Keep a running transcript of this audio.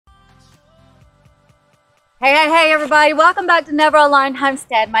Hey everybody, welcome back to Never Alone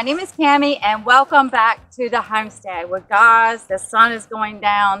Homestead. My name is Cammie and welcome back to the homestead. Well guys, the sun is going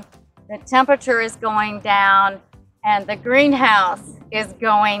down, the temperature is going down, and the greenhouse is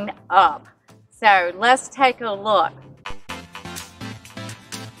going up. So let's take a look.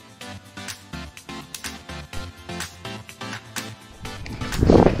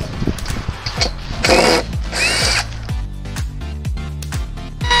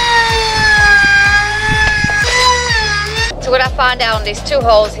 What I find out on these two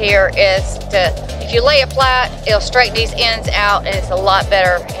holes here is if you lay it flat, it'll straighten these ends out and it's a lot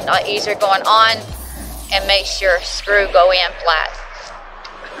better and a lot easier going on, and makes your screw go in flat.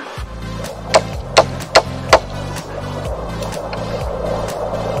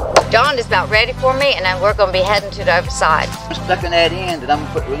 Dawn is about ready for me, and then we're going to be heading to the other side. I'm stuck in that end, and I'm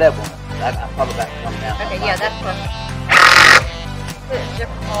going to put the level on it. I'm probably about to come down. Okay, yeah, that's perfect. Put a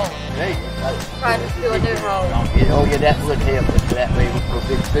different hole. There you go. Try to do a new hole. Oh yeah, that would help. That way we'll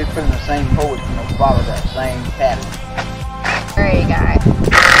be putting the same hole, follow that same pattern. There you go.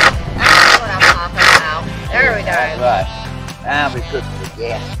 That's what I'm talking about. There we go. That's right. Now we cooking the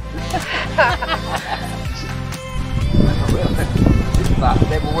gas. It's about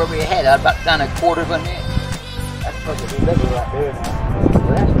level where we had. I was about down a quarter of an inch. That's probably level right there now.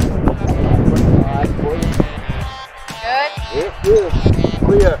 All right, for you. Good? It's good.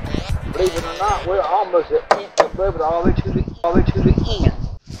 We are, believe it or not, we're almost at inch above it all the way to the end.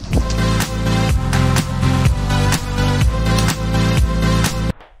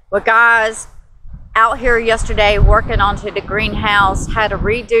 Well guys, out here yesterday working onto the greenhouse, had to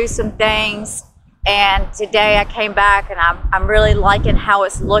redo some things, and today I came back and I'm really liking how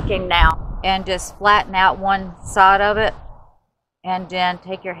it's looking now. And just flatten out one side of it and then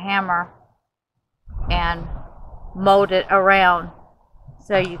take your hammer and mold it around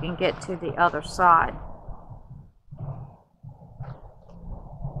so you can get to the other side.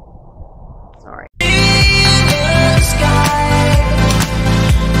 Sorry.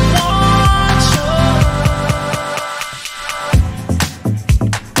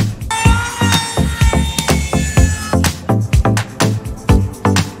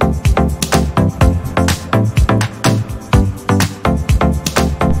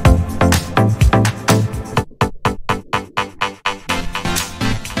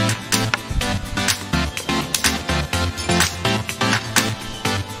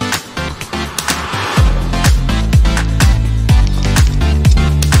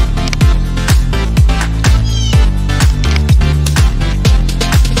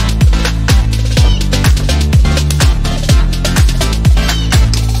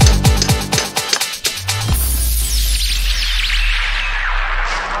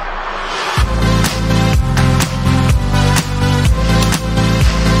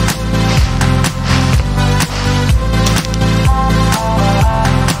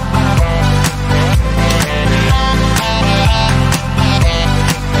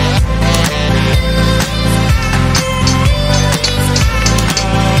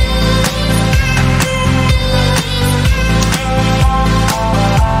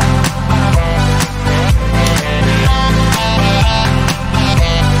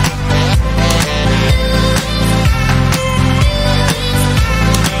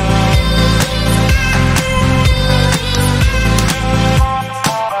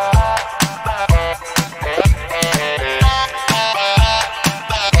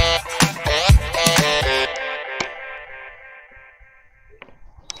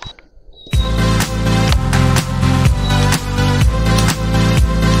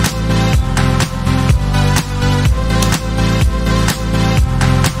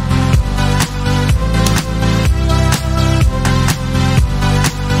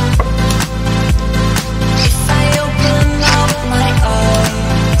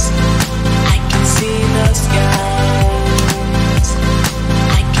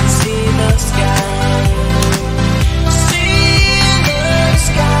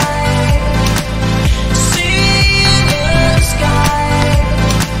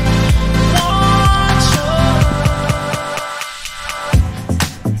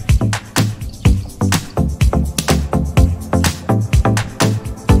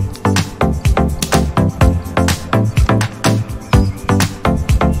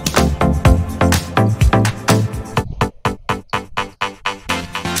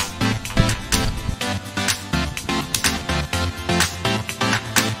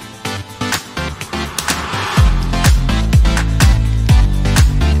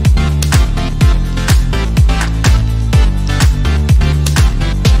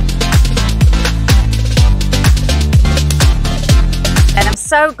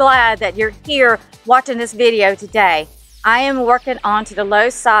 so glad that you're here watching this video today. I am working onto the low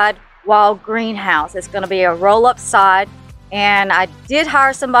side wall greenhouse. It's going to be a roll-up side, and I did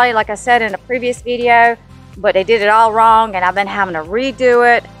hire somebody, like I said in a previous video, but they did it all wrong, and I've been having to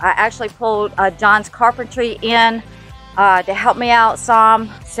redo it. I actually pulled John's Carpentry in to help me out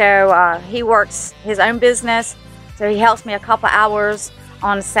some. So he works his own business, so he helps me a couple hours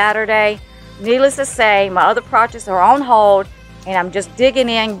on Saturday. Needless to say, my other projects are on hold, and I'm just digging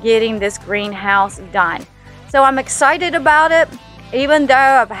in, getting this greenhouse done. So I'm excited about it, even though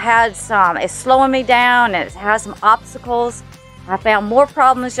I've had some, it's slowing me down and it has some obstacles. I found more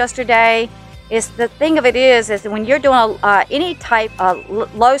problems yesterday. It's the thing of it is that when you're doing any type of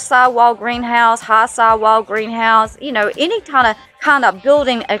low sidewall greenhouse, high sidewall greenhouse, you know, any kind of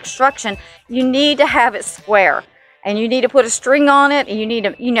building construction, you need to have it square, and you need to put a string on it, and you need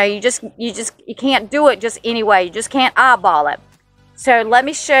to, you know, you can't do it just anyway. You just can't eyeball it. So let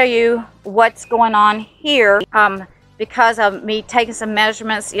me show you what's going on here. Because of me taking some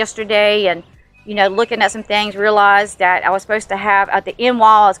measurements yesterday and, you know, looking at some things, realized that I was supposed to have at the end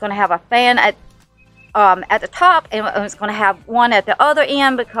wall, I was going to have a fan at the top, and I was going to have one at the other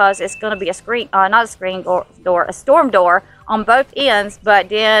end, because it's going to be a screen, not a screen door, a storm door on both ends. But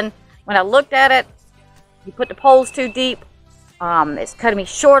then when I looked at it, you put the poles too deep. It's cutting me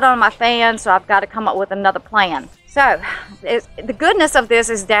short on my fan, so I've got to come up with another plan. So the goodness of this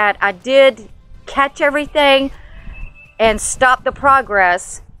is that I did catch everything and stop the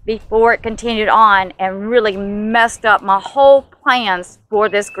progress before it continued on, and really messed up my whole plans for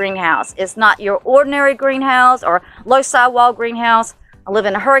this greenhouse. It's not your ordinary greenhouse or low sidewall greenhouse. I live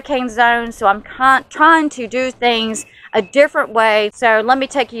in a hurricane zone, so I'm trying to do things a different way. So let me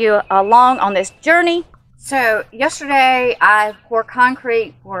take you along on this journey. So yesterday I poured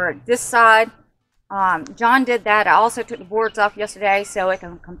concrete for this side. John did that. I also took the boards off yesterday so it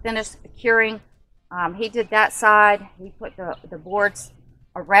can finish curing. He did that side. He put the boards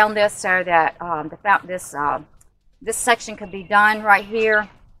around this so that this section could be done right here,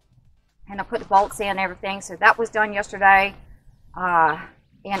 and I put the bolts in and everything. So that was done yesterday.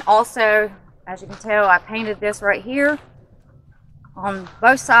 And also, as you can tell, I painted this right here on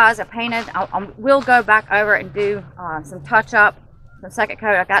both sides. I painted. I will go back over and do some touch up, some second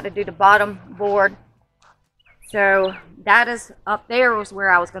coat. I got to do the bottom board. So that is up there was where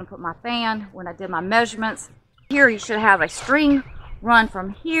I was going to put my fan when I did my measurements. Here you should have a string run from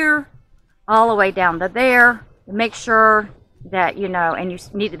here all the way down to there to make sure that, you know, and you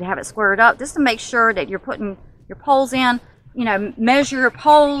need to have it squared up just to make sure that you're putting your poles in. You know, measure your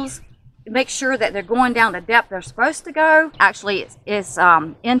poles, make sure that they're going down the depth they're supposed to go. Actually, it's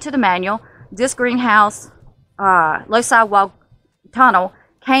into the manual. This greenhouse low sidewall tunnel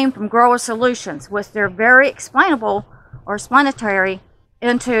came from Grower Solutions, which they're very explainable or explanatory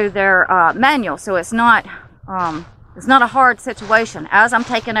into their manual. So it's not a hard situation. As I'm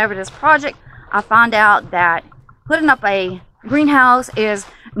taking over this project, I found out that putting up a greenhouse is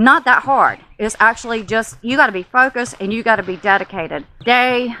not that hard. It's actually just, you got to be focused and you got to be dedicated.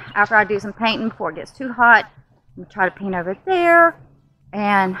 Today, after I do some painting before it gets too hot, I'm try to paint over there,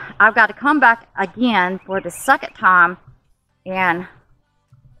 and I've got to come back again for the second time and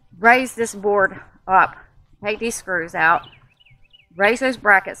raise this board up, take these screws out, raise those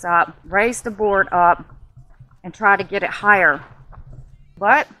brackets up, raise the board up, and try to get it higher.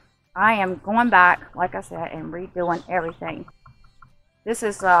 But I am going back, like I said, and redoing everything. This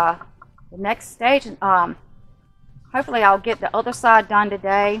is the next stage. Hopefully I'll get the other side done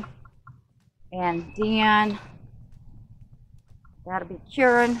today, and then that'll be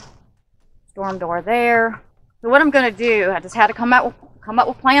curing. Storm door there. So what I'm going to do, I just had to come up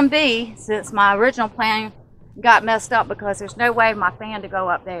with plan B, since my original plan got messed up because there's no way my fan to go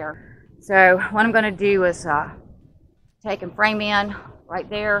up there. So what I'm going to do is take and frame in right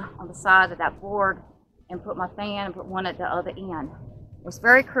there on the side of that board and put my fan and put one at the other end. It's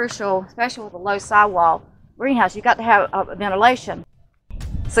very crucial, especially with a low sidewall greenhouse. You got to have ventilation.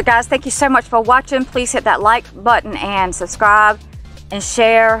 So guys, thank you so much for watching. Please hit that like button and subscribe and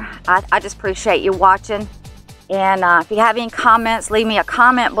share. I just appreciate you watching. And if you have any comments, leave me a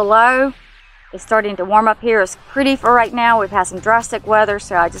comment below. It's starting to warm up here. It's pretty for right now. We've had some drastic weather,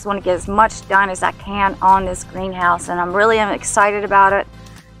 so I just want to get as much done as I can on this greenhouse, and I'm really excited about it.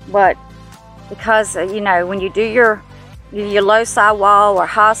 But because you know, when you do your low sidewall or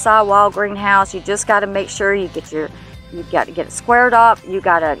high sidewall greenhouse, you just got to make sure you got to get it squared up. You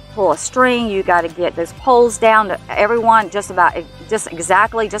got to pull a string. You got to get those poles down to everyone just about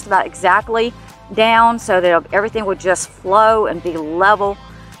exactly down, so that everything would just flow and be level.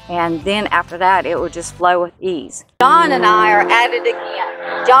 and then after that it will just flow with ease. John and I are at it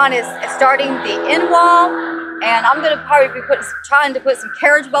again. John is starting the end wall, and I'm going to probably be trying to put some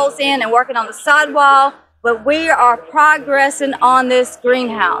carriage bolts in and working on the side wall, but we are progressing on this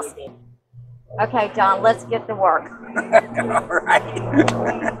greenhouse. Okay, John, let's get to work. All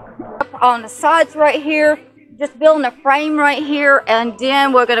right. On the sides right here, just building a frame right here, and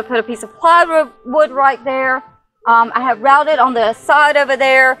then we're going to put a piece of plywood right there. I have routed on the side over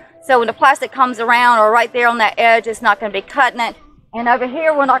there, so when the plastic comes around or right there on that edge, it's not going to be cutting it. And over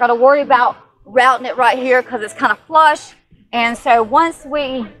here, we're not going to worry about routing it right here because it's kind of flush. And so once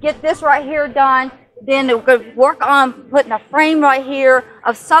we get this right here done, then we're going to work on putting a frame right here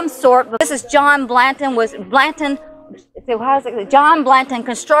of some sort. This is John Blanton John Blanton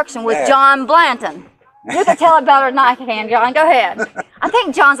Construction with John Blanton. You can tell it better than I can, John. Go ahead. I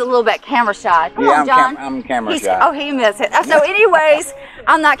think John's a little bit camera shy. Come on, John. I'm camera shy. Oh, he missed it. So anyways,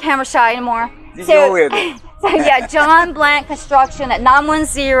 I'm not camera shy anymore. Go with it. So yeah, John Blanton Construction at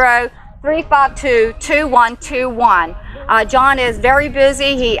 910-352-2121. John is very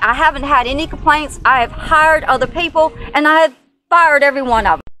busy. I haven't had any complaints. I have hired other people, and I have fired every one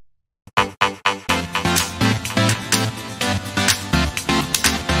of them.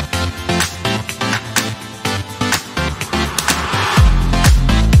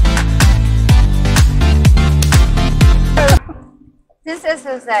 Since this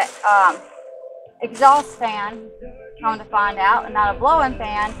is an exhaust fan, come to find out, and not a blowing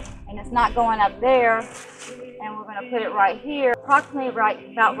fan, and it's not going up there, and we're going to put it right here, approximately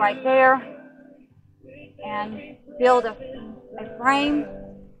about right there, and build a frame.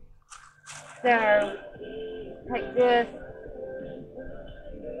 So take this.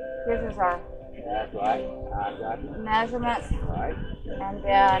 This is our measurements, and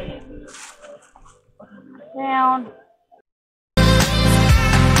then down.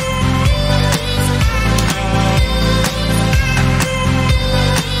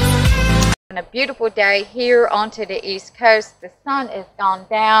 A beautiful day here onto the East Coast. The sun is gone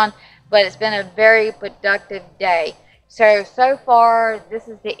down, but it's been a very productive day. So far, this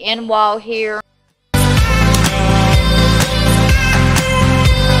is the end wall here.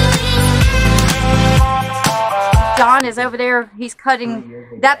 John is over there. He's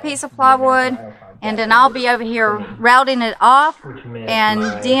cutting that piece of plywood, and then I'll be over here routing it off, and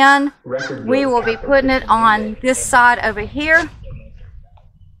then we will be putting it on this side over here.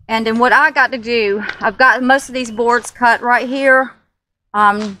 And then what I got to do, I've got most of these boards cut right here.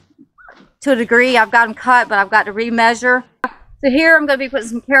 To a degree, I've got them cut, but I've got to remeasure. So here I'm going to be putting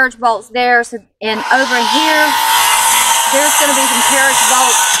some carriage bolts there. So, and over here, there's going to be some carriage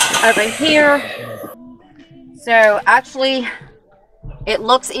bolts over here. So actually, it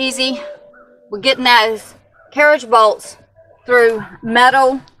looks easy. We're getting those carriage bolts through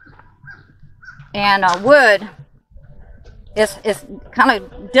metal and wood. It's kind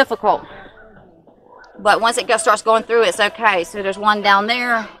of difficult, but once it starts going through, it's okay. So there's one down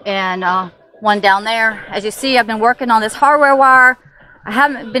there and one down there. As you see, I've been working on this hardware wire. I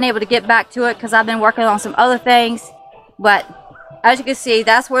haven't been able to get back to it because I've been working on some other things, but as you can see,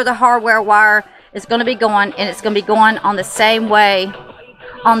 that's where the hardware wire is going to be going, and it's going to be going on the same way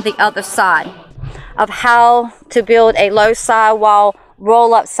on the other side of how to build a low sidewall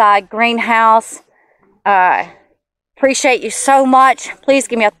roll up side greenhouse. Appreciate you so much. Please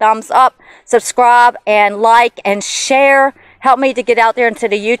give me a thumbs up, subscribe, and like and share. Help me to get out there into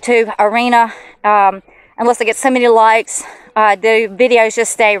the YouTube arena. Unless I get so many likes, the videos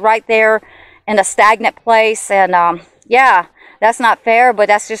just stay right there in a stagnant place. And yeah, that's not fair, but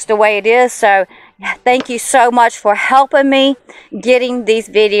that's just the way it is. So thank you so much for helping me getting these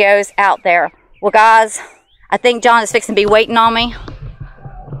videos out there. Well, guys, I think John is fixing to be waiting on me.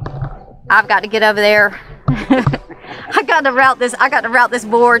 I've got to get over there. I got to route this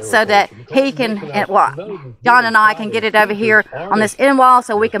board so that he can, John and I can get it over here on this end wall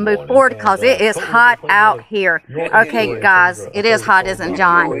so we can move forward, because it is hot out here. Okay, guys, it is hot, isn't it,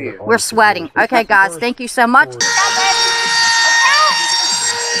 John? We're sweating. Okay, guys, thank you so much.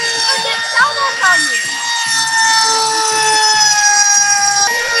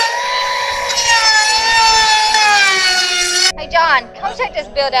 Hey, John, come check this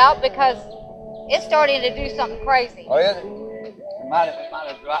build out because it's starting to do something crazy. Oh, yeah? It might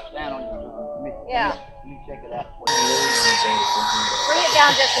have dropped down on you. Yeah. Let me check it out. Bring it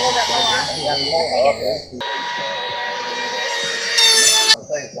down just a little bit more. I'll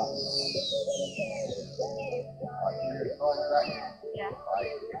tell you something. Yeah.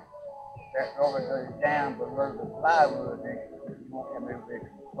 That over goes down below the plywood, and you won't have any big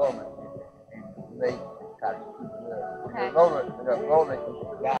component. And they kind of keep the roller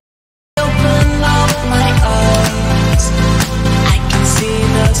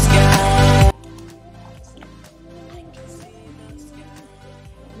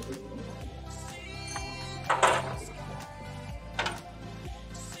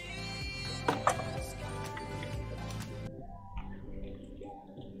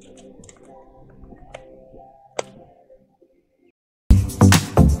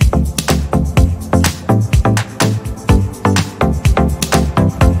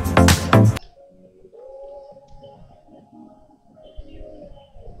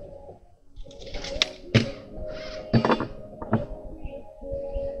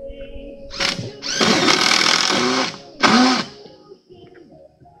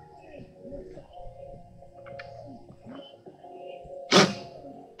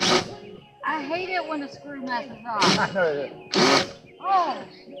I hate it when the screw messes up. I know that. Oh,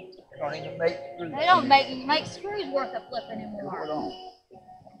 Don't even make screws. they don't make screws worth a flip anymore. Hold on.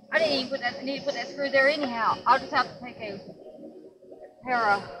 I didn't even need to put that screw there anyhow. I'll just have to take a pair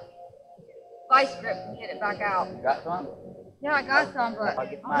of vice grips and get it back out. You got some? Yeah, I got some, but I'll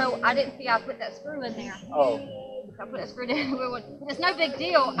get oh no, I didn't see I put that screw in there. Oh. I put that screw in. It's no big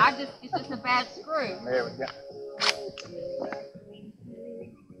deal. It's just a bad screw. There we go.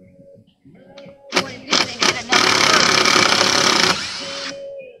 What it did, they hit another screw.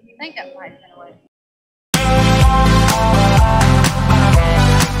 I think that pipe's been away.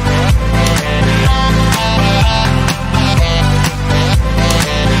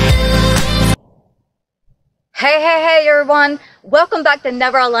 Hey everyone, welcome back to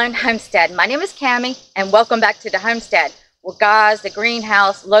Never Alone Homestead. My name is Cammie and welcome back to the homestead. Well guys, the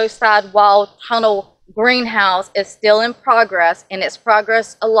greenhouse, low side wall tunnel greenhouse is still in progress, and it's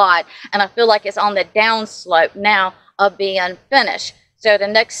progressed a lot, and I feel like it's on the downslope now of being finished. So the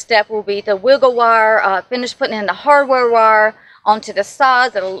next step will be the wiggle wire, finish putting in the hardware wire onto the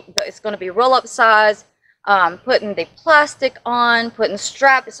sides. It's going to be roll-up size, putting the plastic on, putting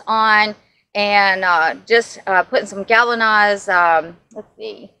straps on, and just putting some galvanized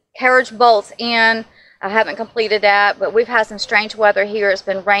carriage bolts in. I haven't completed that, but we've had some strange weather here. It's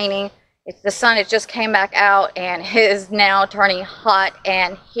been raining. The sun has just came back out and it is now turning hot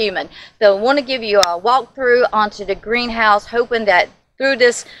and humid. So I want to give you a walkthrough onto the greenhouse, hoping that through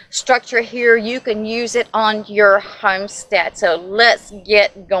this structure here you can use it on your homestead. So let's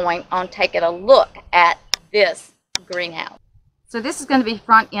get going on taking a look at this greenhouse. So this is going to be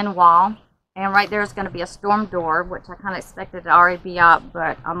front end wall. And right there is going to be a storm door, which I kind of expected to already be up,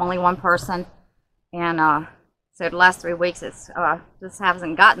 but I'm only one person. And so the last 3 weeks, it's just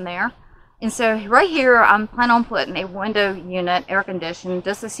hasn't gotten there. And so right here, I'm planning on putting a window unit, air conditioning,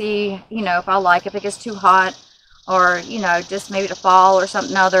 just to see, you know, if I like it, if it gets too hot, or, you know, just maybe the fall or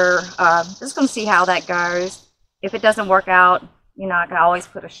something other. Just going to see how that goes. If it doesn't work out, you know, I can always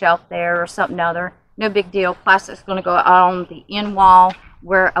put a shelf there or something other. No big deal. Plastic's going to go on the end wall,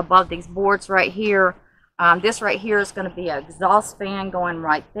 where above these boards right here. This right here is going to be an exhaust fan going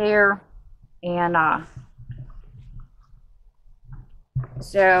right there. And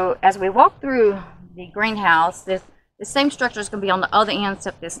so as we walk through the greenhouse, the same structure is going to be on the other end,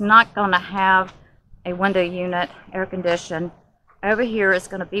 except it's not going to have a window unit, air condition. Over here is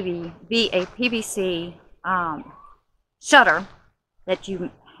going to be a PVC shutter that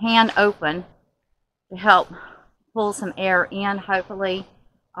you hand open to help pull some air in, hopefully,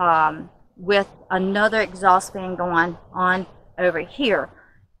 with another exhaust fan going on over here.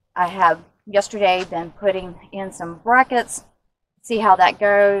 I have yesterday been putting in some brackets, see how that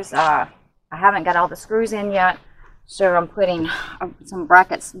goes. I haven't got all the screws in yet, so I'm putting some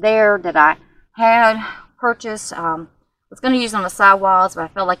brackets there that I had purchased. I was going to use on the side walls, but I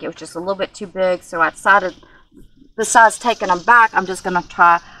felt like it was just a little bit too big, so I decided, besides taking them back, I'm just going to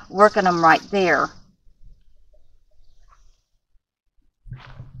try working them right there.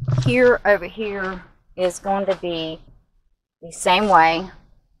 Here, over here, is going to be the same way.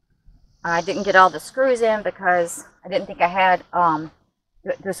 I didn't get all the screws in because I didn't think I had,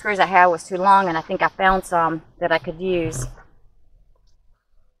 the screws I had was too long, and I think I found some that I could use.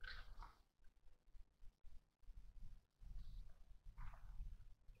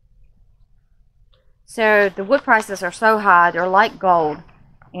 So the wood prices are so high, they're like gold.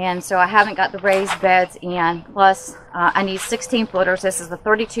 And so I haven't got the raised beds in. Plus, I need 16 footers. This is the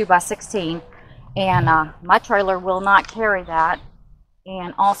 32 by 16. And my trailer will not carry that.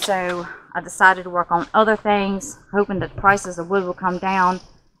 And also, I decided to work on other things, hoping that the prices of wood will come down.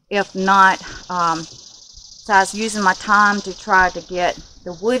 If not, so I was using my time to try to get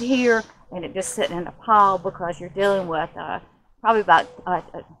the wood here, and it just sitting in a pile, because you're dealing with probably about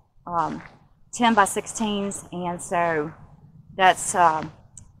 10 by 16s. And so that's a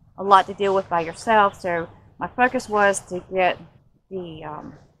lot to deal with by yourself. So my focus was to get the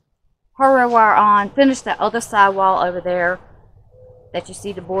hardware wire on, finish the other side wall over there that you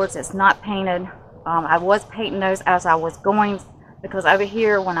see the boards that's not painted. I was painting those as I was going, because over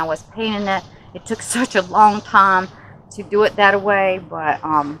here when I was painting it, it took such a long time to do it that way. But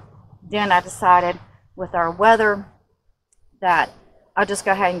then I decided with our weather that I'll just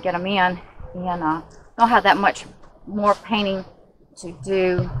go ahead and get them in, and don't have that much more painting to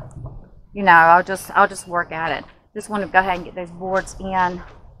do. You know, I'll just work at it. Just want to go ahead and get those boards in.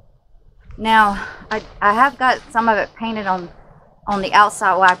 Now I have got some of it painted on the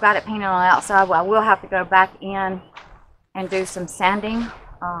outside. Well, I've got it painted on the outside. Well, I will have to go back in and do some sanding.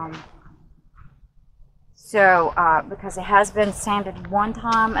 Because it has been sanded one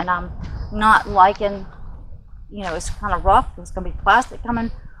time, and I'm not liking, you know, it's kind of rough. It's going to be plastic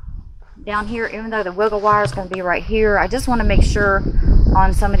coming down here, even though the wiggle wire is going to be right here. I just want to make sure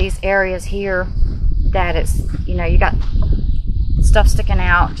on some of these areas here that it's, you know, you got stuff sticking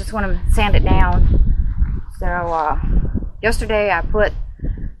out. Just want to sand it down. So yesterday I put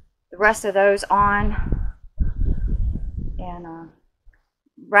the rest of those on and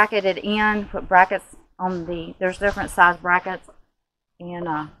bracketed in, put brackets on the, there's different size brackets,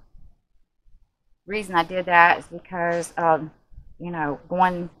 and reason I did that is because you know,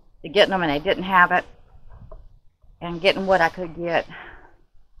 going to getting them and they didn't have it, and getting what I could get.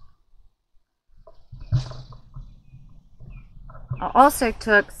 I also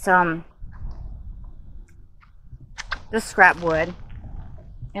took some this scrap wood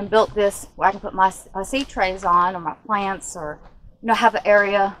and built this where I can put my seed trays on, or my plants, or, you know, have an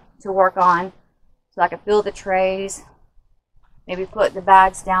area to work on so I can fill the trays, maybe put the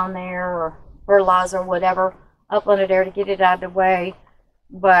bags down there, or fertilizer or whatever up under there to get it out of the way.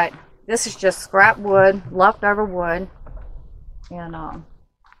 But this is just scrap wood, leftover wood, and don't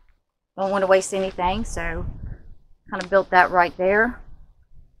want to waste anything, so kind of built that right there.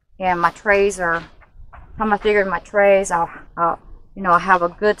 And my trays are, I figured my trays, I'll you know, I have a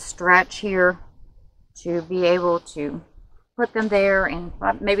good stretch here to be able to put them there, and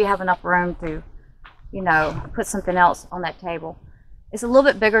maybe have enough room to, you know, put something else on that table. It's a little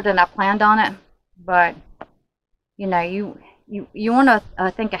bit bigger than I planned on it, but you know, you want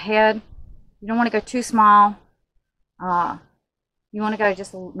to think ahead. You don't want to go too small. You want to go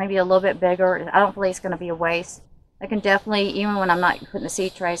just maybe a little bit bigger. I don't believe it's going to be a waste. I can definitely, even when I'm not putting the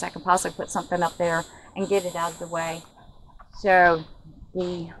seed trays, I can possibly put something up there and get it out of the way. So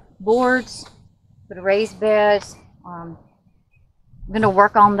the boards for the raised beds, I'm going to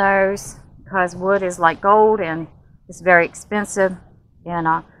work on those because wood is like gold and it's very expensive. And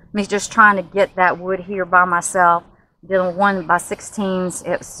me just trying to get that wood here by myself, doing 1x16s,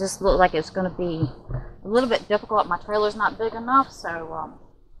 it just looked like it was going to be a little bit difficult. My trailer's not big enough, so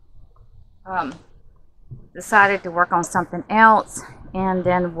decided to work on something else and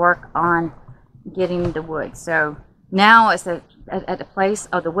then work on getting the wood. So now it's at the place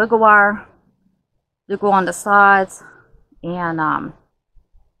of the wiggle wire to go on the sides, and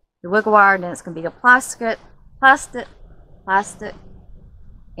the wiggle wire, and then it's going to be a plastic,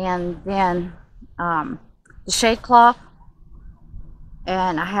 and then the shade cloth,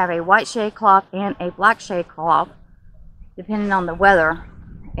 and I have a white shade cloth and a black shade cloth depending on the weather,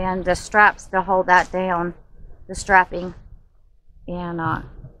 and the straps to hold that down, the strapping, and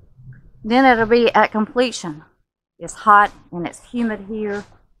then it'll be at completion. It's hot and it's humid here.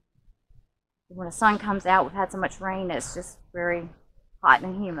 When the sun comes out, we've had so much rain, it's just very hot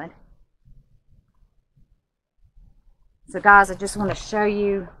and humid. So guys, I just want to show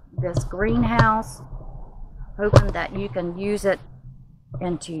you this greenhouse, hoping that you can use it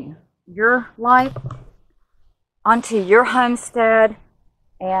into your life, onto your homestead.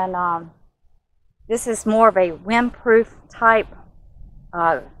 And this is more of a windproof type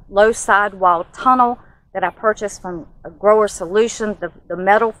low sidewall tunnel that I purchased from a Grower Solution. The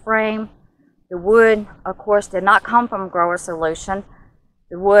metal frame, the wood, of course, did not come from Grower Solution.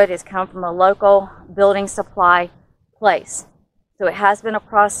 The wood has come from a local building supply place. So it has been a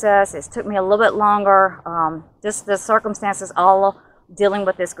process. It's took me a little bit longer. Just the circumstances all dealing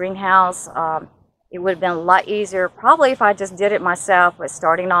with this greenhouse, it would have been a lot easier probably if I just did it myself. But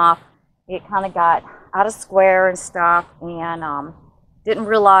starting off, it kind of got out of square and stuff, and didn't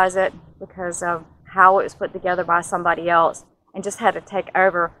realize it because of how it was put together by somebody else, and just had to take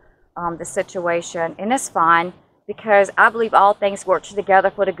over the situation. And it's fine, because I believe all things work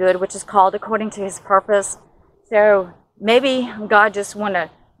together for the good, which is called according to his purpose. So maybe God just want to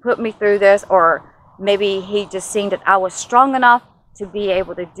put me through this, or maybe he just seen that I was strong enough to be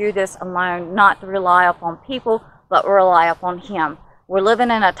able to do this alone, not to rely upon people, but rely upon him. We're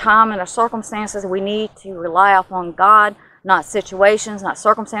living in a time and a circumstances we need to rely upon God, not situations, not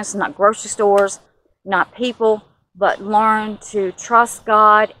circumstances, not grocery stores, not people, but learn to trust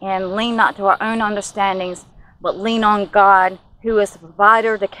God and lean not to our own understandings, but lean on God, who is the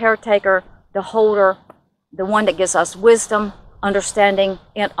provider, the caretaker, the holder, the one that gives us wisdom, understanding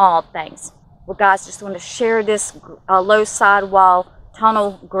in all things. Well, guys, just want to share this low sidewall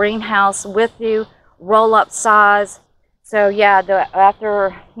tunnel greenhouse with you, roll up size. So yeah,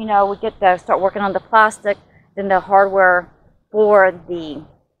 after, you know, we get to start working on the plastic, then the hardware for the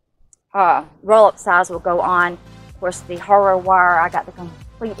roll up size will go on. Of course, the hardware wire, I got to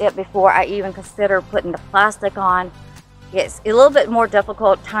complete it before I even consider putting the plastic on. It's a little bit more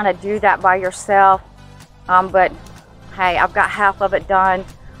difficult trying to do that by yourself, but hey, I've got half of it done.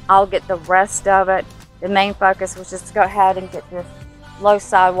 I'll get the rest of it. The main focus was just to go ahead and get this low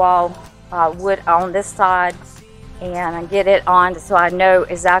sidewall wood on this side and get it on so I know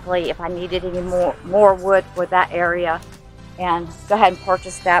exactly if I needed any more wood for that area, and go ahead and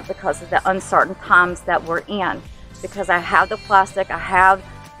purchase that because of the uncertain times that we're in. Because I have the plastic, I have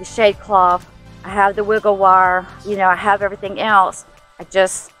the shade cloth, I have the wiggle wire, you know, I have everything else. I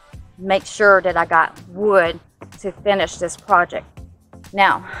just make sure that I got wood to finish this project.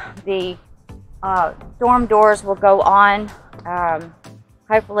 Now, the dorm doors will go on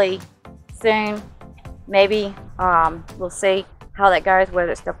hopefully soon. Maybe we'll see how that goes,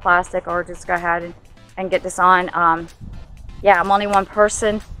 whether it's the plastic or just go ahead and get this on. Yeah, I'm only one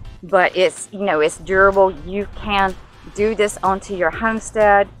person, but it's, you know, it's durable. You can do this onto your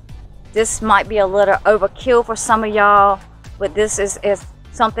homestead. This might be a little overkill for some of y'all, but this is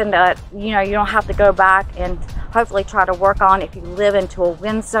something that, you know, you don't have to go back and hopefully try to work on if you live into a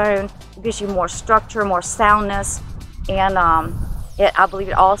wind zone. It gives you more structure, more soundness, and I believe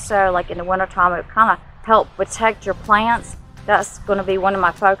it also, like in the wintertime, it kind of help protect your plants. That's going to be one of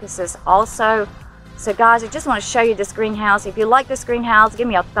my focuses also. So guys, I just want to show you this greenhouse. If you like this greenhouse, give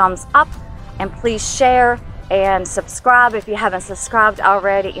me a thumbs up, and please share and subscribe if you haven't subscribed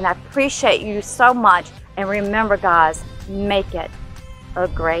already. And I appreciate you so much. And remember guys, make it a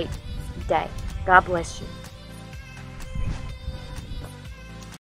great day. God bless you.